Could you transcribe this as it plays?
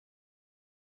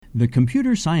The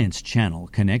Computer Science Channel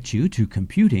connects you to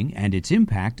computing and its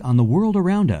impact on the world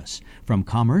around us, from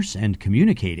commerce and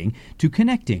communicating to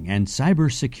connecting and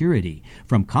cybersecurity,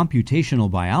 from computational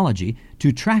biology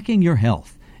to tracking your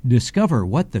health. Discover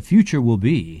what the future will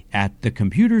be at the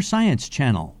Computer Science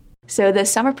Channel. So the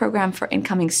summer program for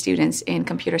incoming students in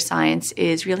computer science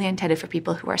is really intended for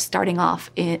people who are starting off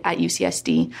at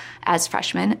UCSD as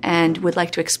freshmen and would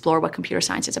like to explore what computer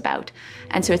science is about.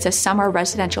 And so it's a summer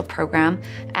residential program,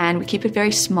 and we keep it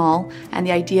very small. And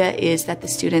the idea is that the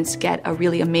students get a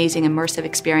really amazing immersive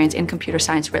experience in computer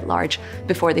science writ large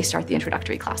before they start the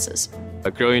introductory classes.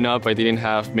 Growing up, I didn't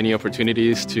have many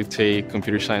opportunities to take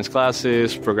computer science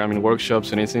classes, programming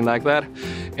workshops, and anything like that.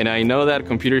 And I know that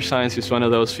computer science is one of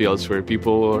those fields where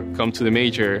people come to the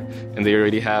major and they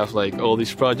already have like all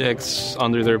these projects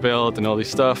under their belt and all this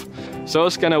stuff. So I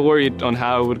was kind of worried on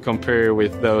how I would compare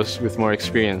with those with more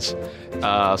experience.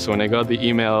 So when I got the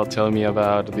email telling me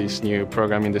about this new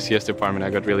program in the CS department,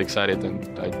 I got really excited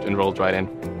and I enrolled right in.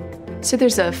 So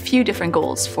there's a few different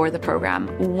goals for the program.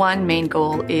 One main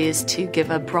goal is to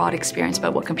give a broad experience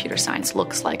about what computer science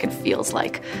looks like and feels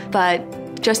like. But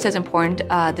just as important,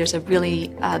 there's a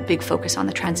really big focus on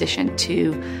the transition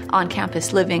to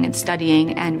on-campus living and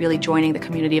studying and really joining the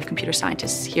community of computer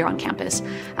scientists here on campus.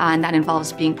 And that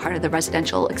involves being part of the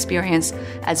residential experience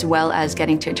as well as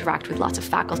getting to interact with lots of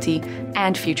faculty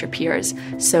and future peers.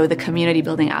 So the community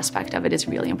building aspect of it is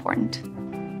really important.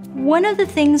 One of the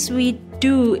things we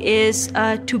do is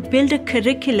to build a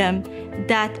curriculum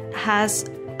that has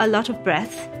a lot of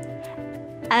breadth.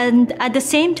 And at the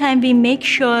same time, we make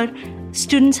sure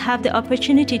students have the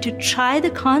opportunity to try the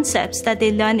concepts that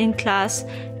they learn in class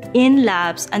in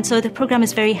labs. And so the program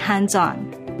is very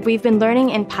hands-on. We've been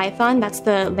learning in Python. That's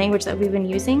the language that we've been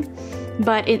using.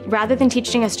 But rather than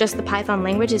teaching us just the Python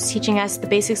language, it's teaching us the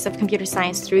basics of computer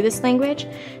science through this language.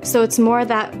 So it's more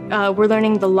that we're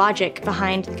learning the logic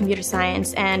behind computer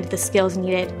science and the skills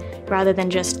needed rather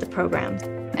than just the program.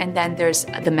 And then there's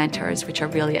the mentors, which are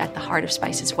really at the heart of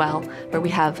SPICE as well, where we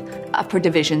have upper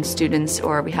division students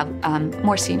or we have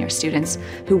more senior students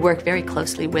who work very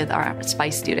closely with our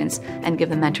SPICE students and give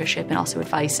them mentorship and also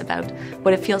advice about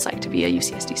what it feels like to be a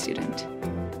UCSD student.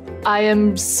 I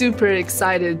am super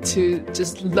excited to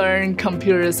just learn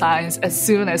computer science as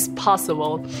soon as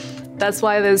possible. That's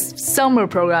why this summer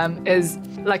program is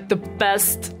like the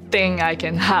best thing I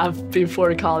can have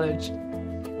before college.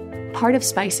 Part of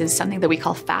SPICE is something that we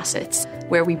call facets,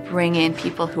 where we bring in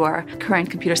people who are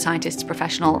current computer scientists,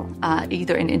 professional,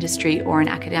 either in industry or in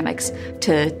academics,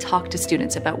 to talk to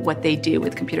students about what they do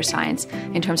with computer science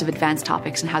in terms of advanced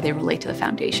topics and how they relate to the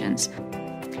foundations.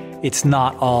 It's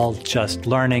not all just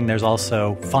learning. There's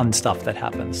also fun stuff that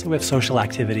happens. So we have social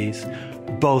activities,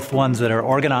 both ones that are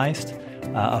organized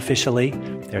officially.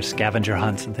 There's scavenger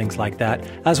hunts and things like that,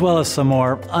 as well as some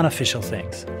more unofficial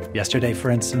things. Yesterday, for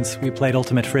instance, we played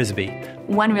Ultimate Frisbee.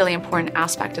 One really important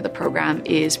aspect of the program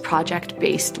is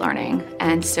project-based learning.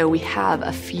 And so we have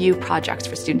a few projects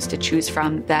for students to choose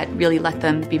from that really let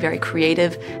them be very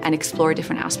creative and explore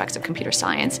different aspects of computer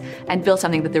science and build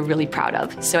something that they're really proud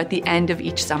of. So at the end of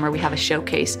each summer, we have a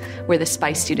showcase where the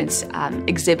SPICE students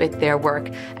exhibit their work.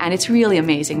 And it's really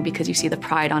amazing because you see the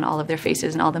pride on all of their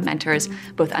faces and all the mentors,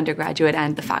 both undergraduate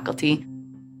and the faculty.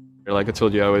 Like I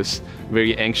told you, I was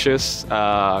very anxious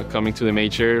coming to the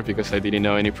major because I didn't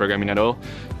know any programming at all.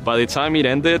 By the time it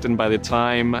ended and by the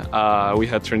time we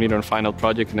had turned in our final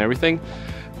project and everything,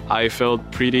 I felt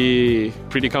pretty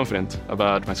confident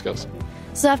about my skills.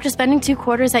 So after spending 2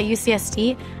 quarters at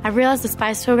UCSD, I realized the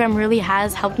SPICE program really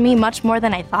has helped me much more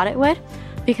than I thought it would,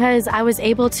 because I was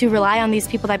able to rely on these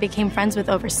people that I became friends with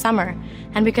over summer.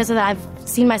 And because of that, I've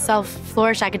seen myself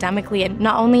flourish academically and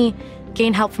not only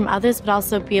gain help from others, but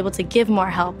also be able to give more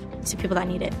help to people that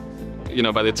need it. You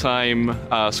know, by the time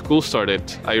school started,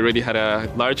 I already had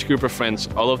a large group of friends,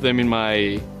 all of them in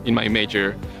my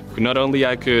major, who not only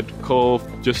I could call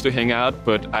just to hang out,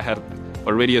 but I had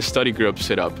already a study group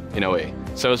set up in a way.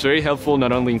 So it was very helpful,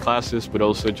 not only in classes, but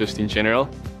also just in general.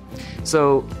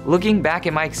 So looking back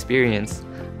at my experience,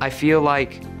 I feel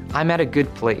like I'm at a good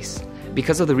place.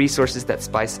 Because of the resources that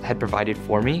SPICE had provided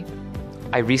for me,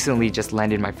 I recently just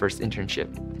landed my first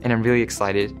internship, and I'm really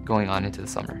excited going on into the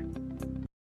summer.